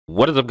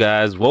What is up,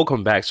 guys?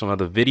 Welcome back to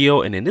another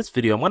video, and in this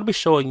video I'm going to be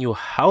showing you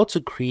how to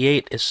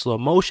create a slow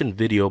motion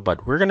video,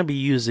 but we're going to be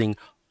using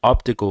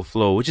optical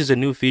flow, which is a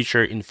new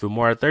feature in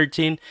Filmora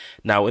 13.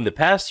 Now in the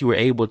past you were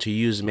able to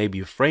use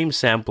maybe frame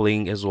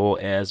sampling as well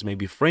as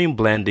maybe frame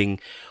blending,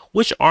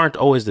 which aren't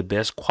always the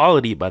best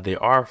quality, but they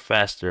are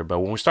faster. But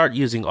when we start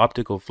using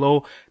optical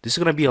flow, this is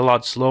going to be a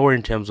lot slower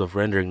in terms of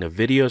rendering the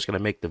video. It's going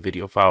to make the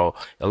video file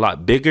a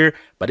lot bigger,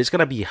 but it's going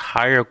to be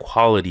higher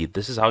quality.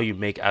 This is how you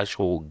make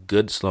actual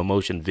good slow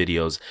motion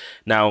videos.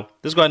 Now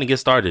let's go ahead and get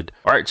started.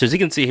 All right, so as you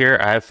can see here,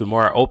 I have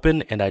Filmora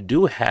open and I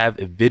do have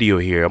a video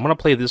here. I'm going to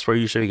play this for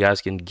you so you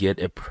guys can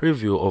get a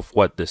preview of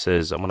what this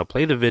is. I'm going to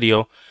play the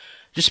video,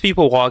 just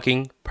people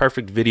walking.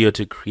 Perfect video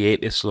to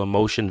create a slow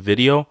motion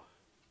video.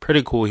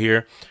 Pretty cool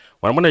here.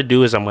 What I'm going to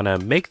do is I'm going to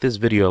make this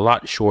video a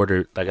lot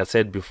shorter. Like I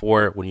said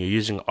before, when you're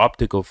using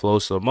optical flow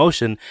slow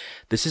motion,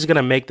 this is going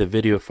to make the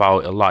video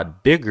file a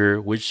lot bigger,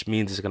 which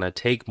means it's going to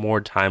take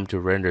more time to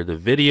render the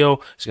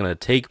video. It's going to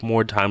take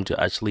more time to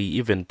actually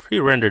even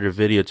pre-render the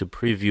video to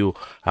preview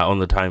on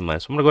the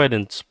timeline. So I'm going to go ahead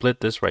and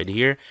split this right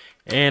here,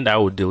 and I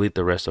will delete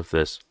the rest of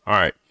this. All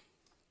right.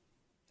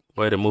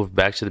 Go ahead and move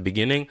back to the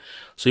beginning.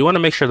 So you want to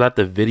make sure that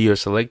the video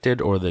is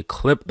selected, or the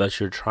clip that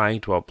you're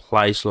trying to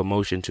apply slow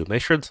motion to.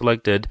 Make sure it's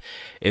selected,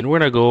 and we're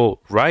going to go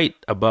right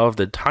above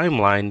the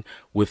timeline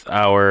with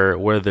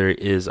where there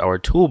is our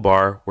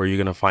toolbar, where you're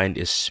going to find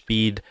a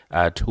speed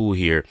tool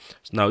here.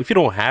 So now if you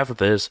don't have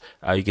this,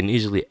 you can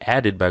easily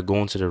add it by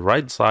going to the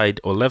right side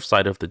or left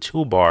side of the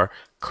toolbar,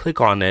 click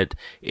on it,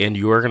 and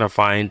you're going to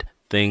find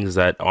things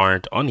that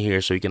aren't on here,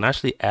 so you can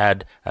actually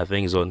add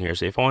things on here.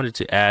 So if I wanted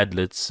to add,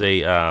 let's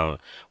say,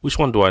 which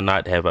one do I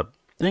not have? I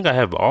think I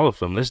have all of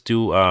them. Let's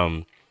do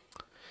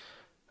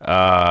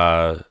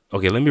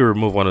okay, let me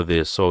remove one of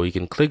this. So you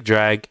can click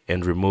drag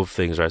and remove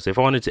things, right? So if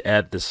I wanted to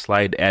add the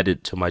slide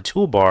added to my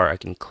toolbar, I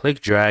can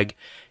click drag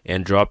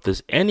and drop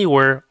this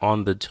anywhere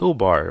on the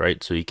toolbar,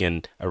 right? So you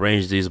can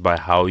arrange these by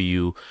how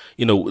you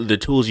know the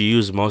tools you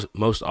use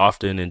most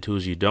often and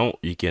tools you don't.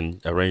 You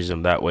can arrange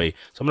them that way.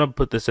 So I'm gonna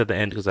put this at the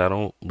end because I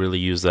don't really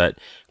use that.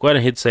 Go ahead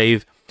and hit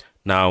save.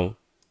 Now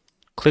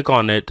click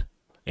on it,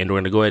 and we're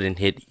going to go ahead and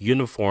hit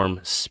uniform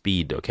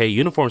speed. Okay,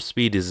 uniform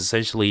speed is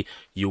essentially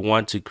you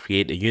want to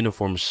create a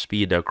uniform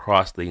speed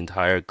across the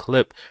entire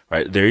clip,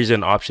 right? There is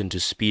an option to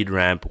speed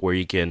ramp where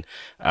you can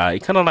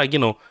kind of like,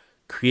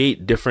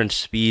 create different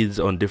speeds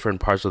on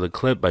different parts of the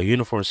clip. But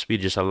uniform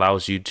speed just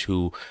allows you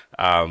to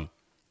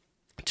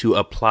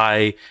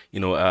apply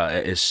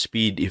a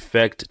speed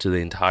effect to the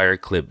entire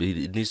clip.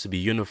 It needs to be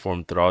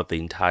uniform throughout the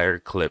entire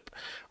clip.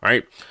 All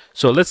right,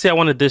 so let's say I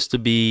wanted this to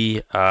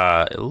be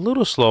a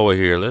little slower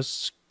here.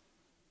 Let's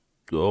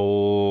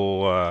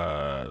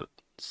go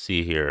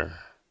see here.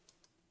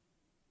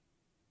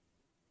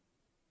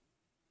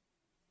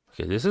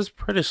 Okay, this is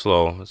pretty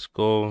slow.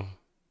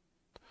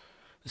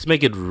 Let's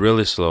make it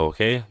really slow.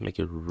 Okay, make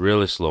it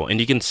really slow, and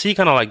you can see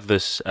kind of like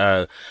this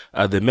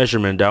the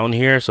measurement down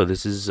here. So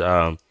this is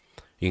you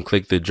can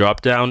click the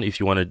drop down if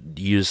you want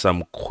to use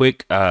some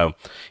quick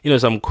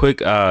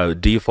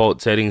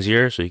default settings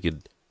here. So you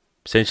could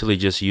essentially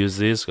just use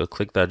this. Go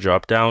click that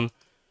drop down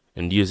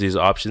and use these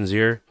options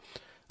here,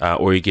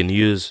 or you can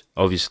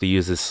obviously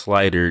use this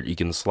slider. You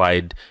can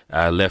slide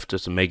left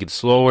just to make it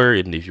slower,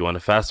 and if you want to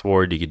fast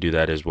forward, you could do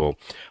that as well.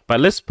 But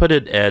let's put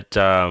it at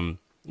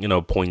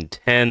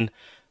 0.10%,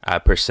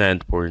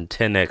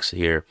 0.10x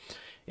here.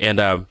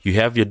 And you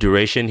have your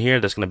duration here.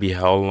 That's going to be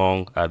how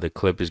long the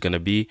clip is going to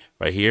be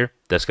right here.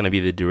 That's going to be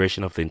the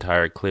duration of the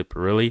entire clip,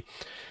 really.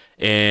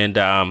 And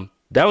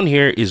down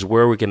here is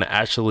where we can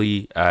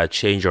actually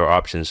change our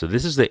options. So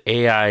this is the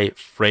AI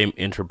frame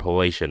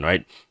interpolation,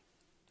 right?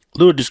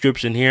 Little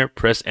description here.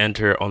 Press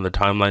enter on the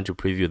timeline to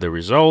preview the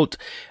result.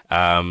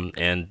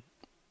 And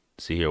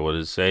see here, what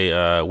does it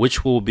say?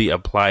 Which will be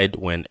applied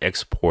when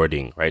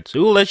exporting, right? So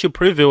it will let you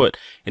preview it,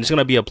 and it's going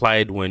to be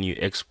applied when you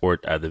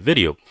export the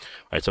video. All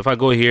right, so if I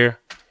go here,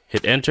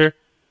 hit enter,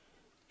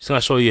 it's going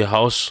to show you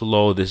how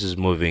slow this is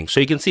moving. So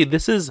you can see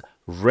this is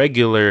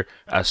regular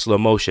slow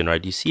motion,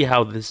 right? You see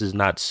how this is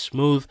not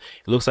smooth.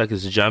 It looks like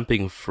it's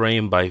jumping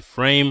frame by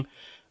frame,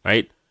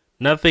 right?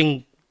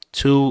 Nothing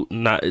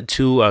not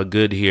too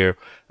good here.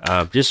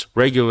 Just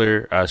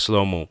regular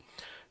slow-mo.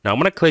 Now I'm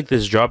going to click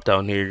this drop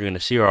down here. You're going to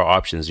see our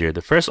options here.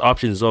 The first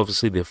option is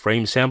obviously the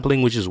frame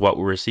sampling, which is what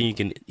we were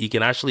seeing. You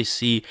can actually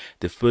see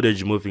the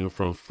footage moving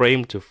from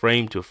frame to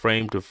frame to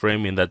frame to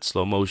frame in that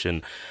slow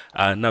motion.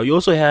 Now you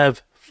also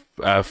have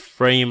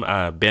frame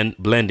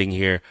blending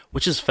here,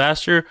 which is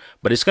faster,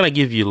 but it's going to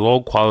give you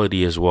low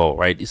quality as well,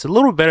 right? It's a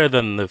little better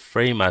than the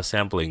frame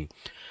sampling.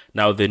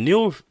 Now the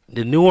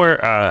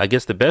newer, I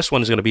guess the best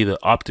one is going to be the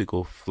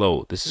optical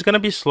flow. This is going to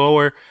be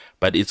slower,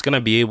 but it's going to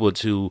be able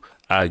to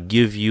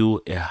give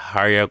you a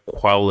higher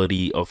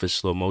quality of a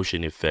slow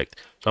motion effect.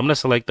 So I'm going to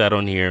select that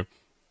on here.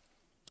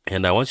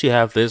 And once you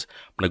have this,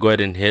 I'm going to go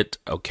ahead and hit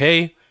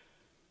OK.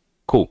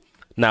 Cool.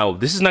 Now,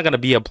 this is not going to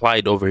be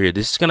applied over here.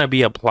 This is going to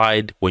be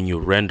applied when you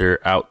render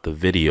out the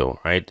video,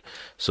 right?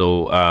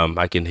 So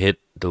I can hit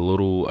the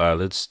little,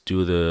 let's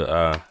do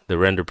the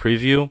render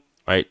preview.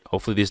 right?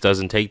 Hopefully this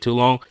doesn't take too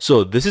long.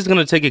 So this is going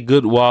to take a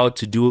good while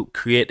to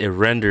create a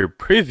render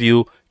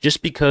preview,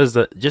 just because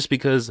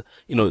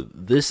you know,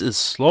 this is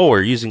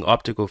slower. Using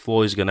optical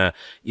flow is gonna,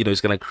 you know,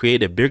 it's gonna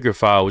create a bigger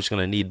file, which is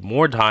gonna need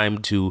more time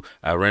to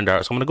render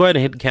out. So I'm gonna go ahead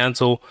and hit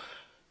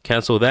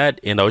cancel that,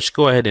 and I'll just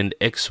go ahead and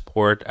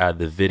export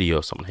the video.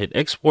 So I'm gonna hit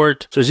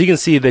export. So as you can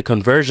see, the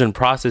conversion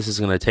process is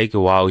gonna take a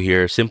while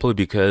here, simply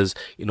because,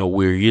 you know,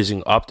 we're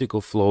using optical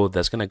flow.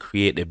 That's gonna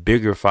create a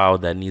bigger file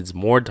that needs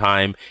more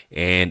time,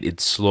 and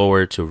it's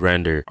slower to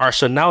render. All right,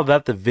 so now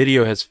that the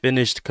video has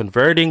finished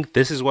converting,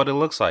 this is what it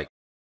looks like.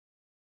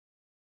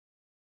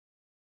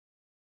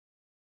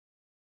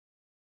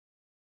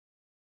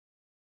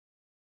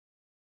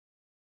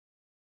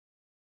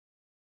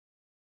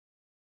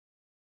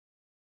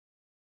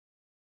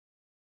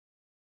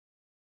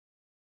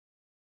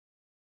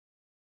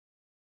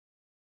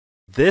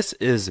 This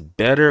is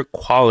better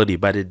quality,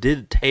 but it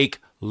did take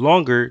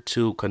longer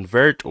to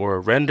convert or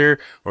render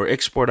or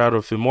export out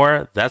of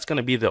Filmora. That's going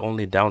to be the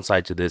only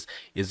downside to this.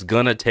 It's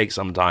going to take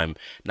some time.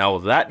 Now,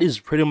 that is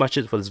pretty much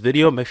it for this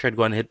video. Make sure to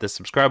go ahead and hit the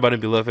subscribe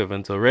button below if you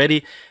haven't already.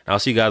 And I'll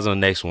see you guys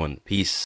on the next one. Peace.